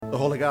The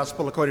Holy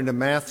Gospel according to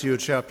Matthew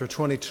chapter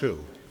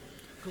 22.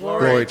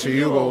 Glory to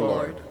you, O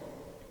Lord.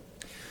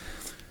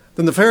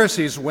 Then the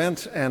Pharisees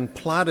went and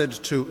plotted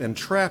to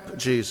entrap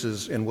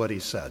Jesus in what he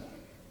said.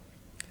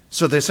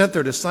 So they sent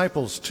their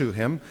disciples to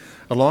him,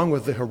 along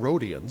with the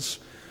Herodians,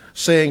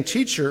 saying,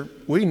 "Teacher,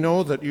 we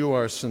know that you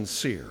are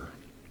sincere,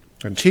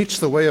 and teach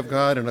the way of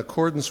God in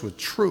accordance with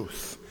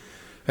truth,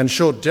 and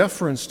show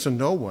deference to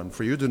no one,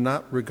 for you do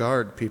not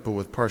regard people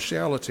with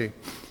partiality.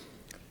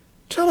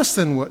 Tell us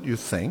then what you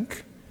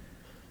think.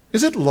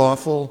 Is it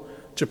lawful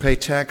to pay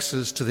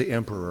taxes to the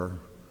emperor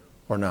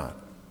or not?"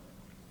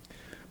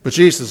 But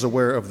Jesus,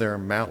 aware of their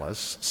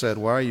malice, said,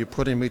 "Why are you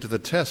putting me to the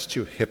test,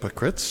 you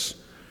hypocrites?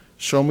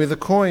 Show me the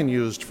coin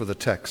used for the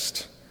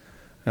text."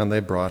 And they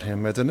brought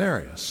him a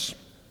denarius.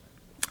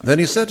 Then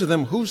he said to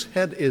them, "Whose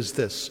head is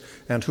this,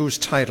 and whose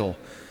title?"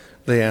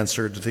 They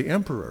answered, "The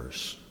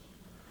emperor's."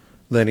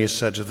 Then he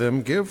said to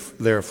them, "Give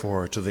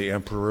therefore to the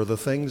emperor the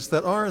things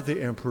that are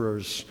the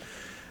emperor's,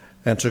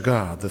 and to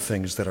God the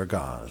things that are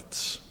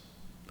God's."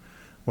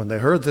 When they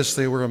heard this,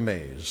 they were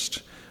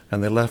amazed,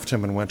 and they left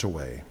him and went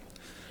away.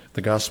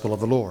 The gospel of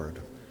the Lord.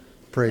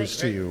 Praise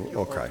to you,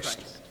 O Christ.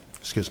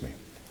 Excuse me.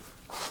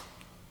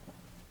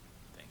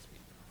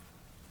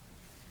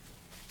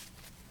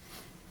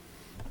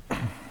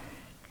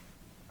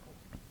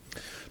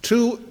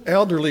 Two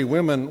elderly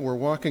women were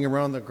walking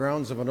around the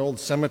grounds of an old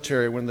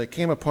cemetery when they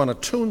came upon a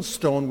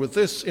tombstone with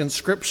this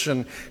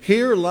inscription,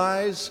 "Here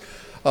lies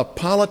a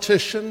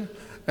politician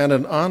and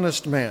an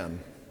honest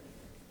man."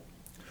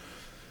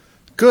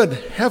 "Good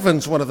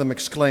heavens," one of them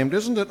exclaimed,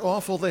 "isn't it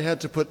awful they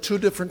had to put two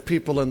different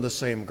people in the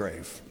same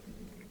grave?"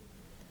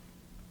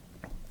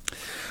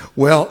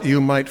 Well,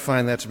 you might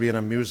find that to be an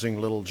amusing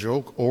little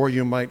joke, or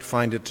you might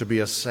find it to be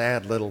a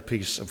sad little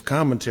piece of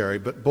commentary,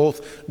 but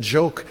both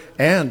joke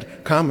and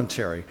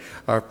commentary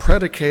are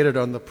predicated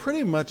on the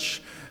pretty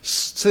much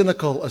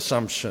cynical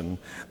assumption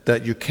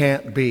that you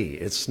can't be,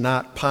 it's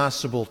not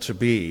possible to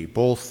be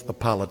both a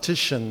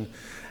politician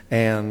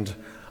and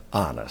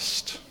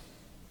honest.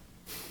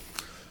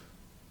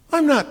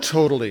 I'm not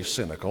totally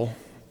cynical,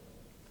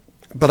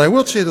 but I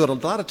will tell you that a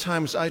lot of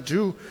times I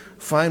do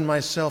find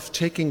myself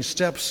taking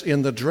steps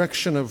in the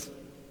direction of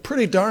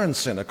pretty darn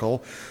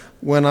cynical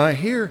when I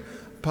hear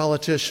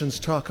politicians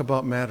talk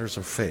about matters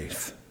of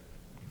faith.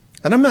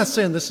 And I'm not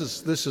saying this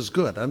is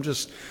good. I'm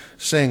just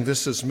saying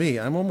this is me.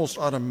 I'm almost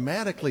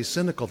automatically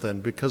cynical then,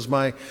 because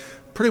my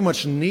pretty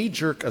much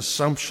knee-jerk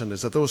assumption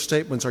is that those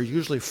statements are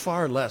usually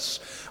far less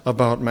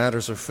about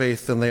matters of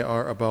faith than they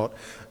are about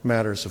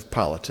matters of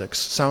politics,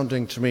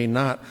 sounding to me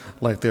not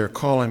like they're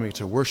calling me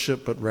to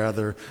worship, but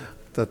rather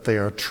that they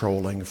are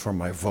trolling for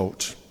my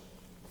vote.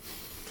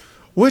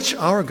 Which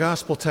our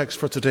gospel text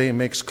for today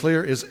makes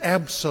clear is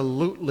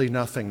absolutely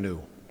nothing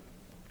new.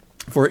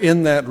 For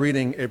in that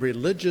reading, a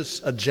religious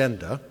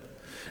agenda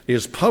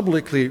is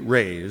publicly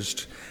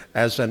raised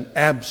as an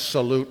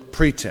absolute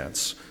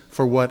pretense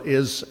for what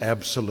is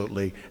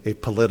absolutely a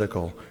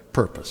political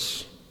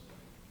purpose.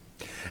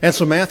 And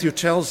so Matthew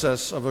tells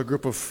us of a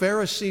group of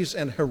Pharisees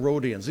and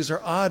Herodians. These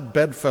are odd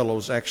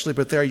bedfellows, actually,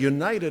 but they're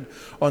united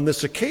on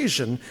this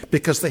occasion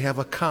because they have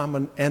a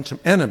common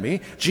enemy,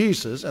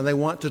 Jesus, and they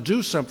want to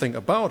do something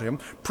about him,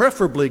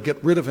 preferably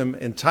get rid of him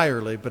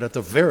entirely, but at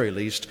the very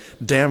least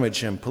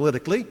damage him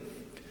politically.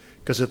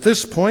 Because at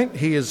this point,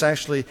 he has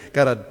actually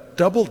got a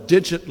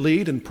double-digit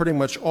lead in pretty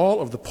much all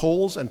of the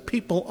polls, and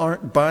people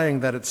aren't buying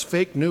that it's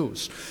fake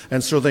news.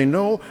 And so they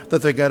know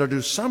that they got to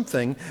do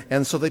something,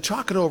 and so they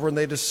talk it over, and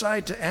they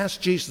decide to ask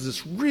Jesus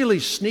this really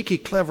sneaky,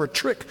 clever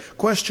trick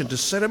question to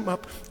set him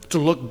up to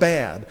look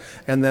bad,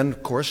 and then,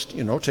 of course,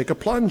 take a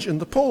plunge in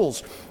the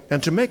polls.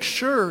 And to make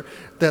sure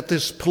that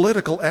this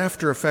political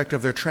after effect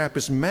of their trap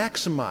is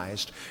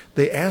maximized,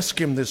 they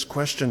ask him this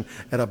question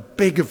at a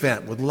big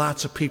event with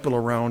lots of people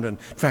around, and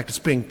in fact, it's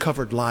being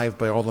covered live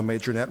by all the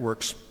major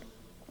networks.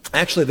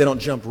 Actually, they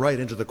don't jump right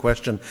into the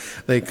question.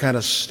 They kind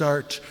of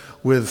start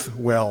with,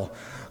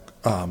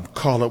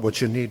 call it what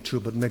you need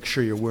to, but make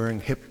sure you're wearing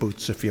hip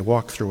boots if you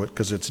walk through it,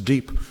 because it's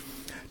deep.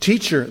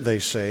 "Teacher," they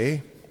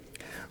say,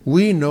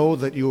 "we know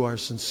that you are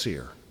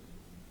sincere."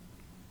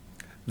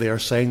 They are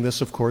saying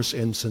this, of course,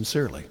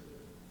 insincerely.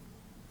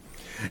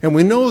 "And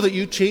we know that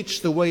you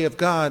teach the way of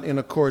God in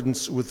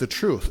accordance with the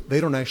truth."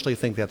 They don't actually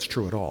think that's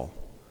true at all.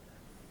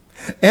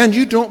 "And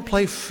you don't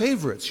play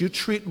favorites. You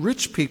treat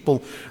rich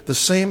people the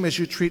same as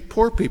you treat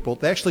poor people."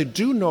 They actually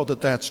do know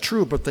that that's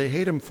true, but they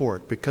hate him for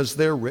it because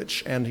they're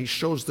rich and he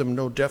shows them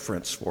no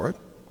deference for it.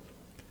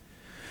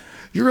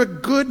 "You're a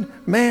good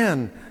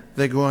man,"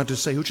 they go on to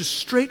say, "who just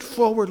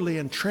straightforwardly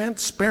and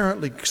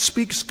transparently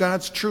speaks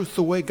God's truth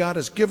the way God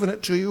has given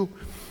it to you.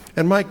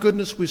 And my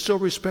goodness, we so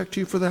respect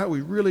you for that. We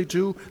really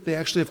do." They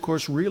actually, of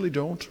course, really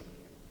don't.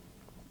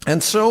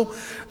 And so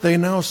they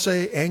now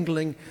say,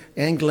 angling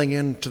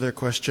into their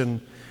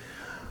question,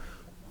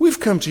 "We've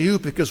come to you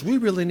because we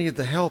really need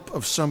the help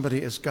of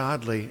somebody as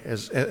godly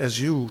as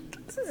you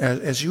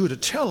to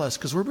tell us,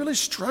 because we're really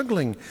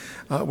struggling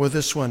with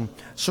this one.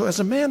 So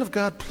as a man of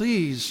God,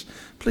 please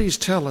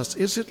tell us,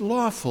 is it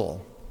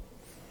lawful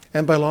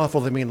And by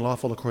lawful, they mean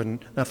lawful according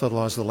not to the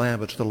laws of the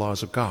land, but to the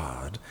laws of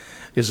God.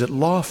 Is it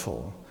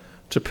lawful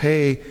to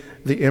pay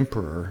the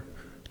emperor,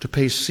 to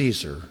pay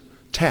Caesar,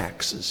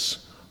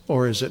 taxes,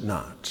 or is it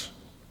not?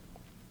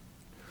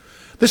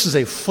 This is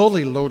a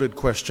fully loaded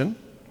question,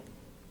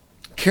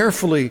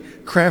 carefully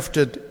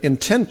crafted,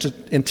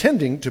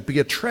 intending to be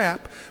a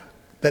trap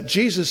that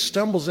Jesus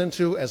stumbles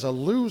into as a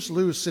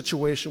lose-lose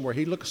situation where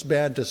he looks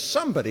bad to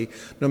somebody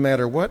no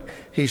matter what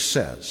he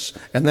says.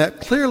 And that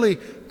clearly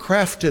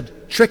crafted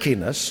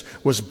trickiness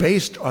was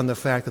based on the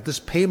fact that this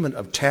payment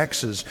of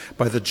taxes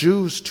by the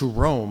Jews to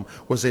Rome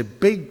was a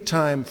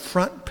big-time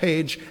front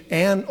page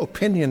and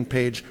opinion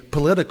page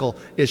political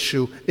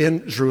issue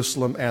in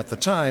Jerusalem at the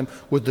time,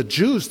 with the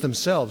Jews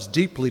themselves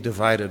deeply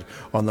divided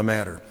on the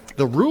matter.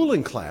 The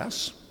ruling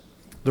class,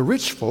 the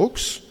rich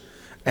folks,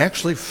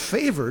 actually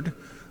favored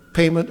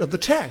payment of the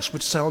tax,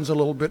 which sounds a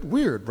little bit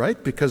weird,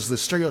 right? Because the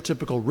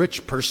stereotypical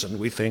rich person,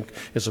 we think,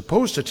 is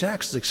opposed to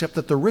taxes, except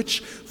that the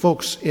rich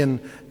folks in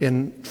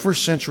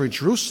first century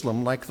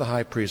Jerusalem, like the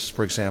high priests,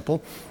 for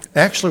example,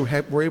 actually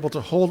were able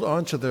to hold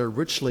on to their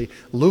richly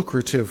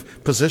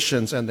lucrative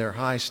positions and their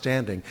high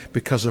standing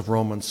because of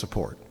Roman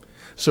support.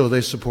 So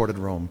they supported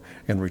Rome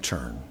in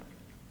return.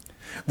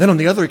 Then on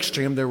the other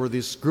extreme, there were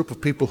this group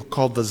of people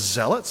called the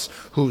Zealots,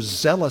 who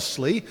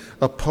zealously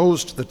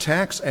opposed the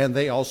tax, and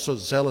they also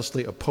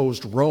zealously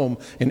opposed Rome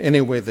in any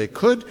way they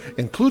could,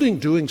 including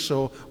doing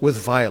so with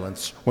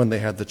violence when they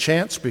had the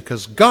chance,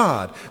 because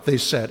God, they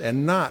said,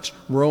 and not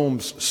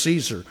Rome's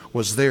Caesar,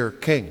 was their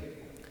king.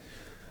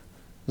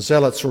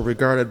 Zealots were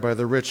regarded by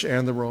the rich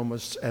and the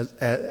Romans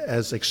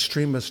as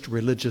extremist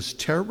religious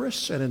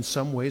terrorists, and in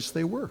some ways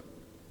they were.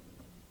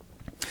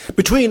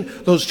 Between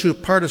those two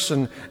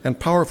partisan and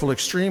powerful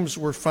extremes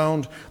were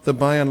found the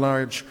by and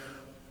large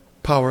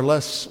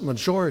powerless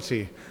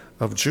majority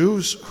of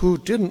Jews who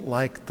didn't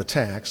like the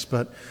tax,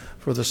 but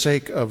for the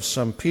sake of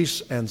some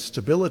peace and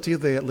stability,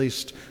 they at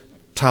least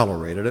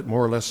tolerated it,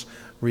 more or less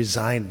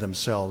resigned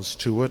themselves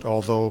to it,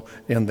 although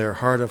in their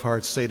heart of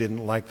hearts they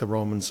didn't like the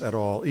Romans at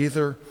all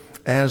either,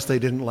 as they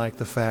didn't like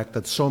the fact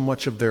that so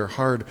much of their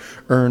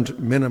hard-earned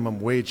minimum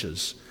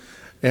wages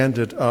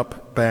ended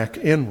up back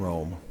in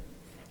Rome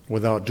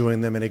without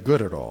doing them any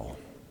good at all.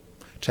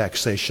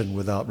 Taxation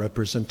without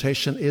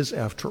representation is,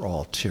 after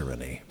all,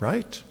 tyranny,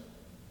 right?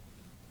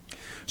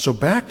 So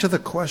back to the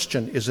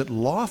question, is it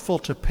lawful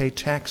to pay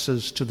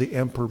taxes to the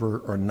emperor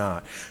or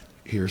not?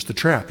 Here's the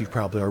trap. You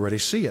probably already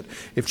see it.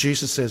 If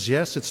Jesus says,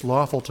 yes, it's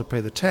lawful to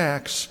pay the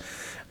tax,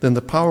 then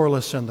the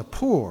powerless and the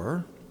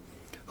poor,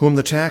 whom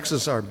the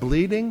taxes are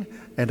bleeding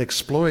and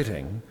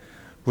exploiting,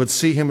 would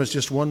see him as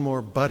just one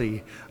more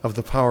buddy of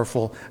the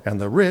powerful and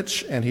the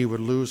rich, and he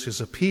would lose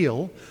his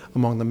appeal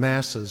among the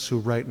masses who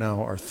right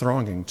now are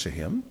thronging to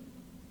him.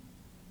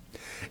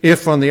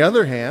 If, on the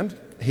other hand,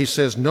 he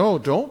says, no,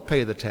 don't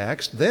pay the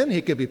tax, then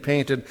he could be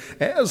painted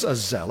as a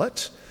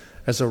zealot,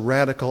 as a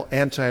radical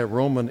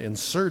anti-Roman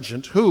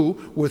insurgent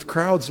who, with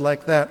crowds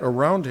like that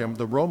around him,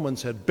 the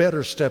Romans had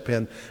better step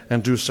in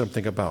and do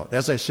something about.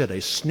 As I said, a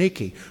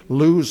sneaky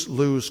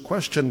lose-lose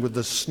question with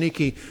the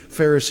sneaky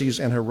Pharisees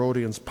and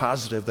Herodians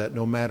positive that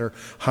no matter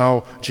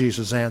how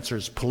Jesus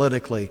answers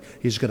politically,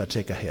 he's going to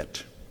take a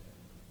hit.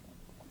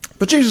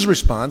 But Jesus'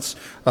 response,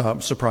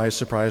 surprise,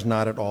 surprise,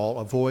 not at all,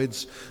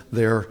 avoids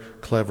their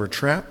clever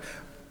trap.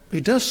 He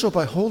does so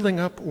by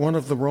holding up one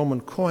of the Roman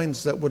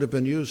coins that would have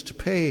been used to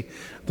pay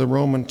the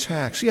Roman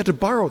tax. He had to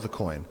borrow the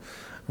coin,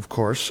 of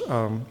course,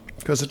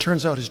 because it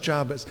turns out his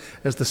job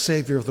as the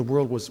Savior of the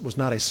world was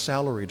not a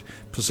salaried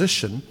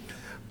position.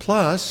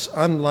 Plus,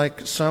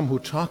 unlike some who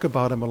talk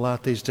about him a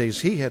lot these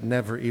days, he had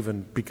never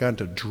even begun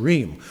to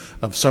dream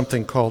of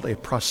something called a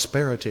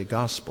prosperity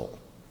gospel.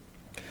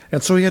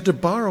 And so he had to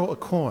borrow a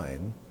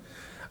coin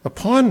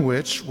upon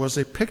which was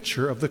a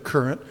picture of the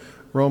current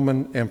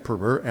Roman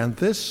emperor, and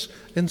this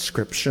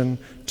inscription,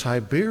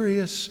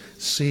 Tiberius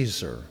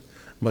Caesar,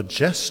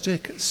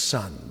 majestic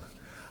son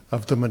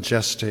of the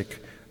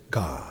majestic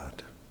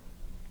God.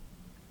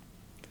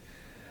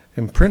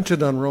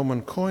 Imprinted on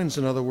Roman coins,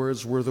 in other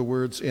words, were the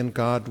words, in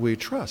God we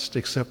trust,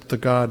 except the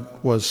God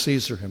was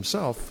Caesar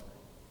himself,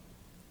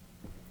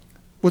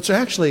 which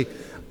actually,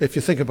 if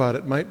you think about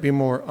it, might be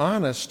more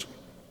honest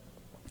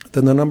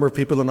than the number of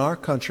people in our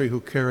country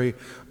who carry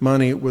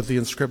money with the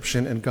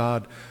inscription, in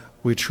God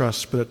we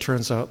trust, but it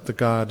turns out the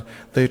God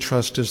they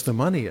trust is the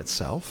money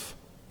itself,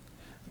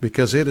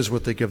 because it is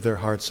what they give their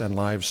hearts and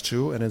lives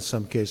to, and in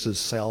some cases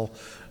sell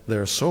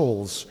their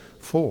souls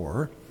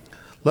for.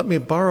 Let me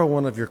borrow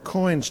one of your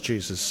coins,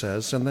 Jesus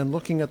says, and then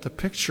looking at the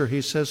picture,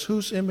 he says,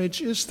 whose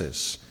image is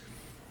this?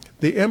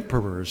 The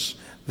emperor's,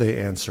 they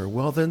answer.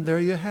 Well, then there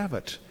you have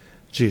it,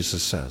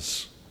 Jesus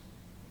says.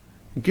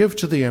 Give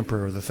to the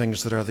emperor the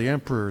things that are the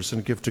emperor's,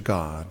 and give to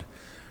God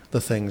the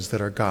things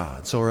that are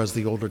God's. Or as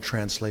the older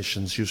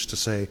translations used to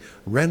say,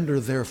 render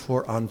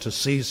therefore unto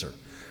Caesar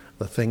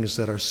the things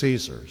that are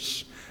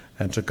Caesar's,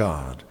 and to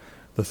God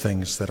the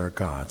things that are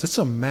God's. It's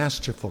a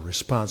masterful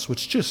response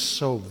which just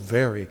so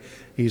very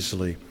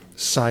easily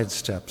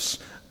sidesteps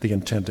the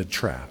intended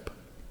trap.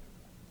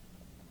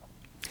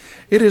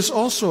 It is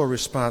also a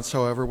response,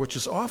 however, which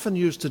is often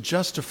used to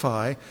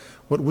justify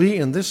what we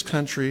in this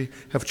country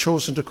have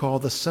chosen to call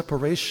the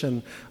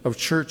separation of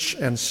church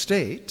and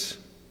state,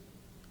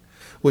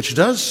 which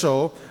does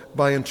so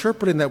by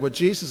interpreting that what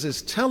Jesus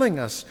is telling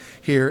us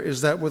here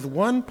is that with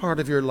one part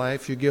of your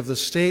life you give the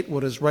state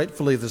what is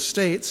rightfully the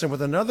state's, and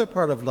with another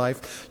part of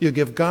life you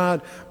give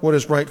God what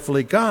is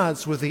rightfully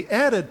God's, with the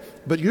added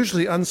but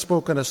usually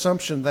unspoken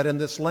assumption that in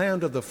this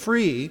land of the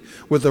free,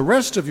 with the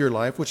rest of your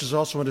life, which is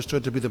also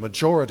understood to be the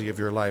majority of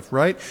your life,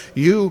 right,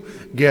 you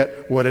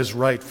get what is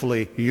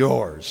rightfully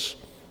yours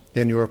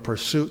in your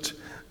pursuit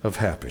of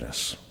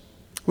happiness.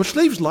 Which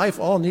leaves life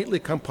all neatly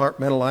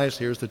compartmentalized.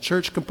 Here's the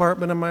church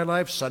compartment of my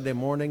life, Sunday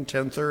morning,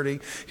 10:30.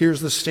 Here's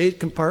the state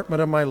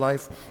compartment of my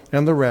life,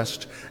 and the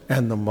rest,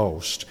 and the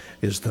most,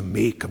 is the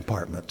me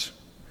compartment,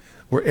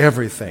 where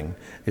everything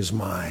is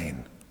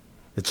mine.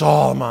 It's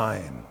all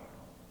mine.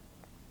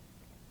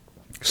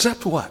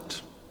 Except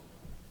what?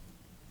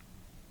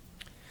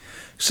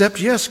 Except,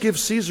 yes, give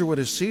Caesar what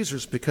is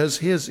Caesar's, because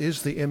his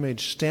is the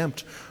image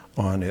stamped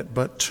on it.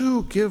 But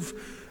two, give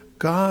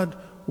God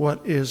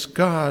what is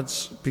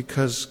God's,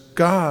 because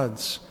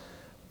God's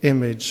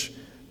image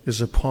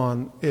is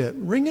upon it.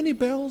 Ring any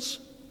bells,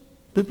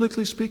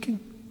 biblically speaking?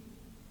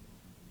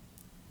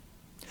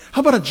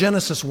 How about a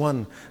Genesis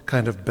 1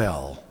 kind of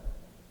bell?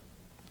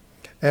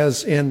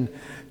 As in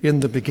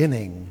the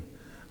beginning,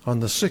 on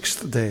the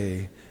sixth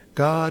day,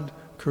 God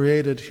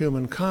created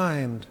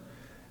humankind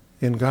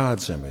in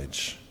God's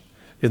image.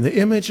 In the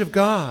image of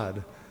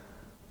God,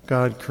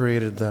 God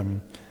created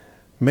them.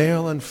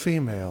 Male and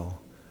female,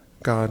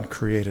 God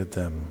created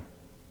them.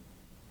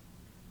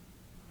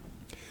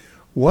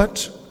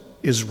 What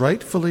is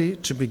rightfully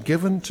to be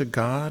given to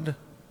God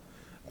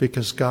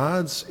because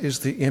God's is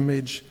the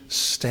image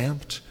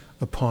stamped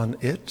upon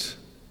it?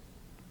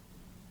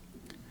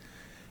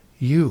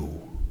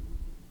 You.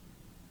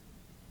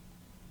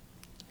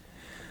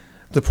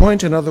 The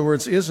point, in other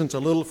words, isn't a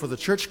little for the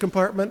church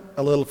compartment,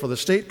 a little for the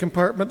state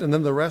compartment, and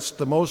then the rest,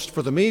 the most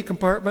for the me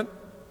compartment.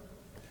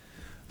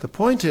 The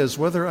point is,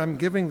 whether I'm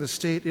giving the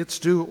state its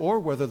due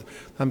or whether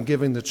I'm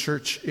giving the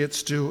church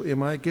its due,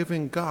 am I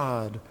giving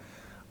God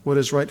what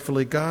is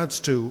rightfully God's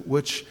due,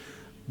 which,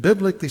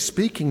 biblically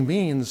speaking,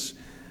 means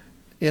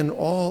in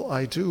all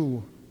I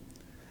do,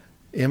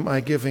 am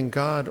I giving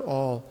God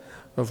all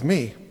of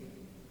me?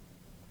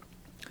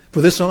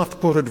 For this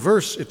oft-quoted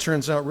verse, it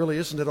turns out, really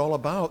isn't it all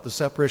about the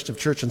separation of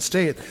church and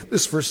state.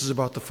 This verse is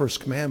about the first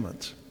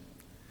commandment.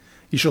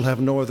 You shall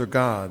have no other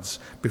gods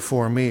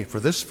before me. For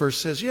this verse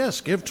says, yes,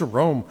 give to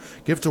Rome,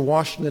 give to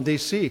Washington,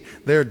 D.C.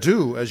 their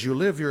due as you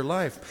live your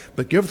life,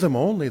 but give them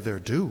only their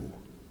due,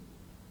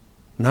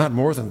 not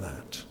more than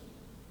that.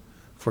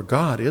 For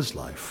God is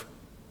life.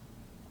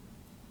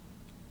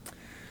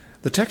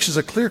 The text is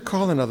a clear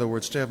call, in other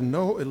words, to have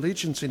no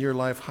allegiance in your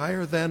life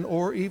higher than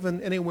or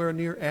even anywhere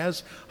near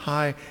as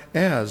high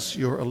as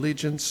your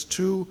allegiance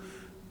to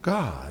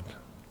God.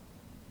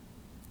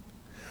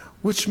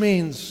 Which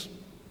means,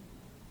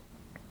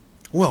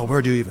 well,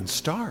 where do you even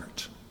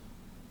start?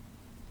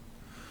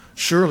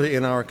 Surely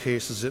in our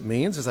cases it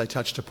means, as I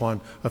touched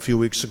upon a few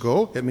weeks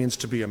ago, it means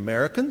to be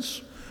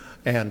Americans,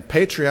 and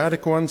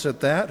patriotic ones at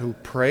that, who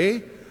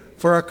pray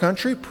for our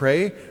country,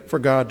 pray for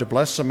God to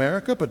bless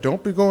America, but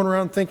don't be going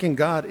around thinking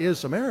God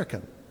is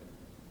American,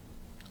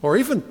 or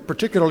even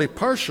particularly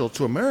partial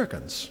to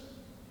Americans.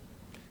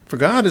 For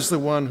God is the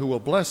one who will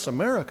bless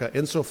America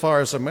insofar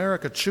as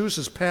America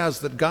chooses paths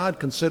that God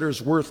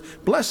considers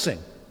worth blessing,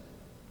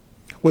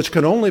 which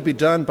can only be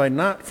done by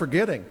not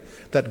forgetting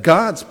that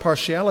God's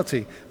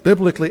partiality,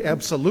 biblically,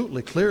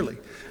 absolutely, clearly,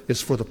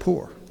 is for the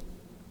poor.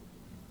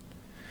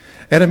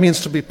 And it means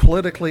to be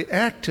politically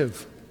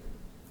active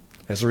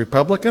as a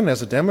Republican,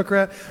 as a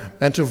Democrat,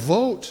 and to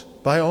vote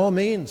by all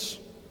means.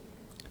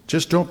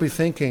 Just don't be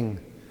thinking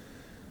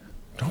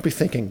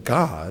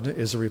God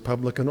is a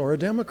Republican or a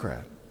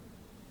Democrat.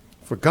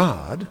 For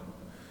God,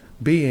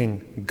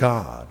 being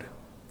God,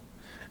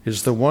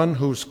 is the one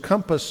whose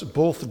compass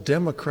both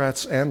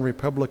Democrats and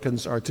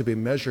Republicans are to be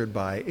measured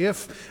by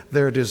if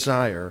their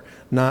desire,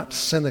 not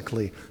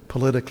cynically,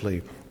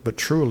 politically, but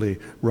truly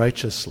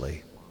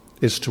righteously,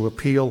 is to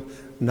appeal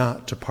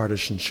not to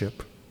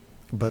partisanship,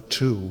 but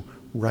to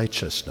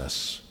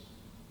righteousness.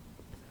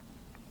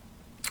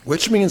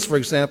 Which means, for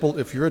example,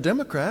 if you're a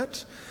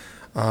Democrat,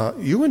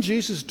 you and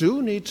Jesus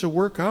do need to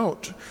work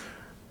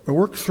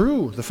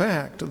through the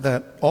fact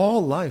that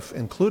all life,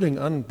 including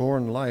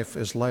unborn life,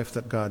 is life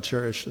that God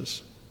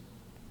cherishes.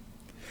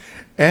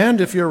 And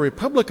if you're a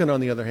Republican,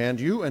 on the other hand,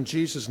 you and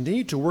Jesus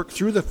need to work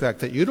through the fact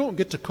that you don't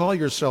get to call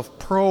yourself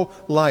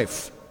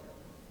pro-life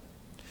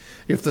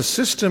if the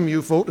system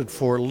you voted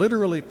for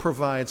literally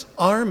provides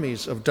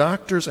armies of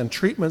doctors and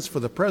treatments for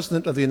the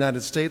President of the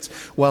United States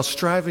while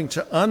striving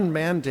to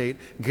unmandate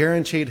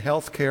guaranteed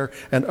health care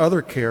and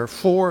other care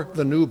for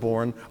the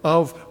newborn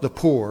of the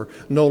poor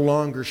no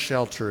longer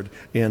sheltered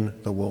in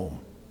the womb.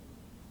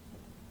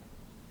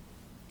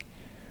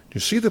 You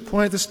see the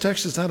point? This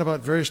text is not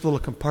about various little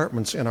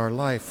compartments in our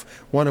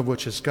life, one of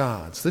which is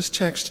God's. This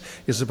text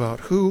is about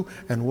who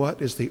and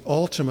what is the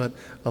ultimate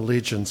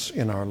allegiance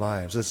in our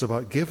lives. It's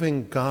about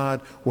giving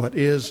God what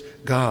is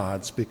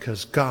God's,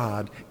 because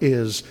God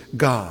is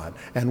God.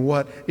 And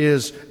what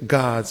is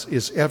God's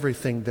is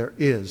everything there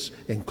is,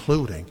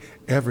 including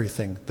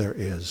everything there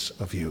is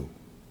of you.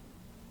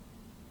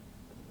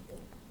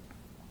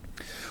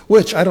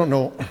 Which, I don't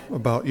know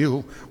about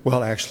you,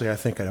 well, actually, I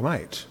think I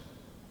might.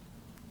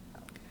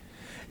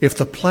 If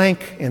the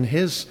plank in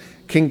his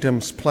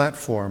kingdom's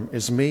platform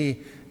is me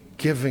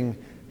giving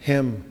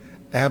him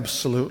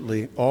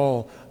absolutely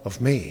all of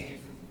me,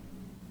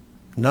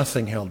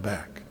 nothing held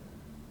back,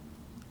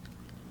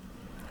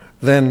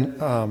 then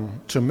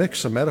to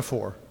mix a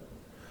metaphor,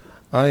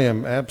 I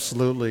am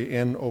absolutely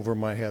in over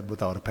my head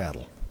without a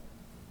paddle.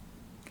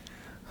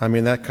 I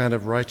mean, that kind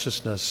of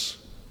righteousness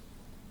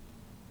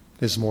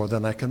is more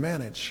than I can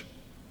manage.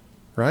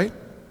 Right?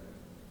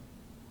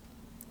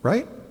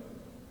 Right?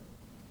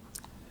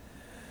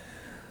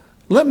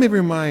 Let me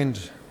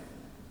remind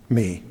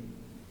me,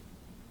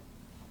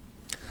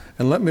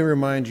 and let me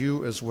remind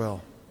you as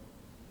well,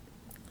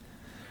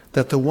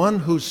 that the one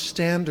whose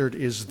standard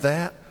is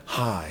that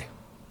high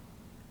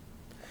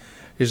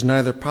is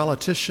neither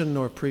politician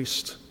nor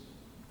priest,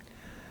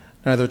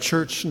 neither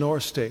church nor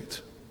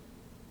state.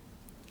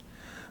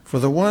 For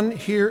the one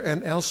here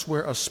and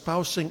elsewhere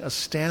espousing a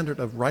standard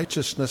of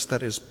righteousness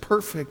that is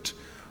perfect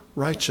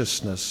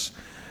righteousness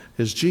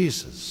is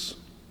Jesus,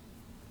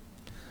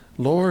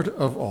 Lord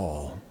of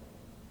all,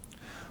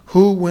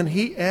 who, when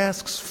he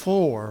asks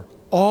for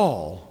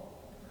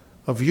all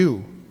of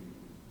you,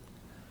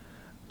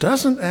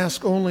 doesn't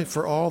ask only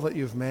for all that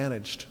you've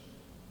managed,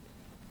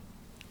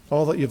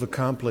 all that you've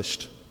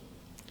accomplished,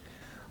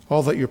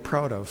 all that you're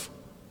proud of.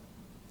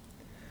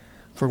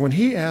 For when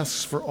he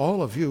asks for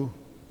all of you,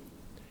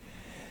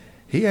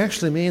 he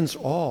actually means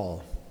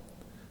all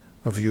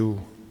of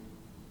you,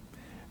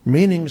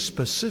 meaning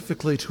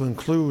specifically to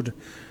include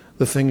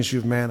the things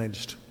you've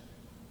managed,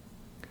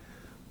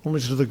 only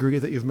to the degree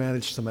that you've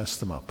managed to mess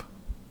them up.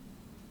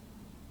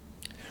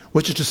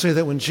 Which is to say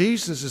that when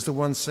Jesus is the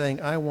one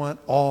saying, I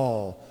want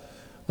all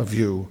of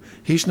you,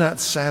 he's not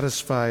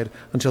satisfied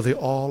until the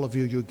all of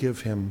you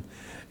give him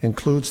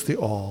includes the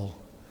all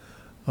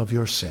of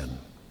your sin.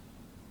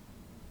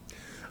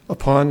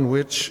 Upon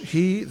which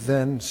he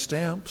then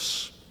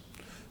stamps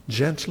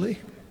gently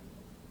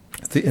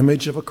the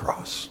image of a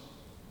cross,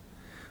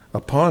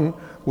 upon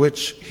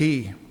which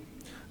he,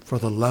 for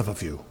the love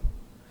of you,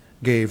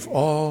 gave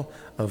all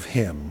of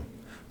him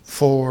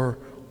for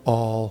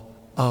all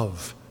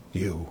of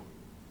you,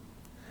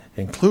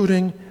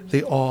 including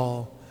the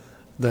all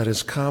that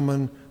is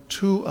common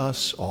to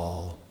us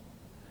all,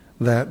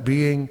 that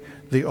being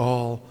the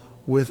all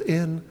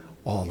within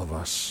all of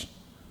us,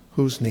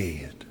 whose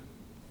need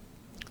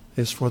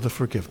is for the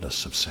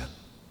forgiveness of sin.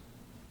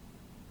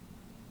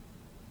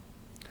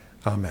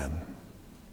 Amen.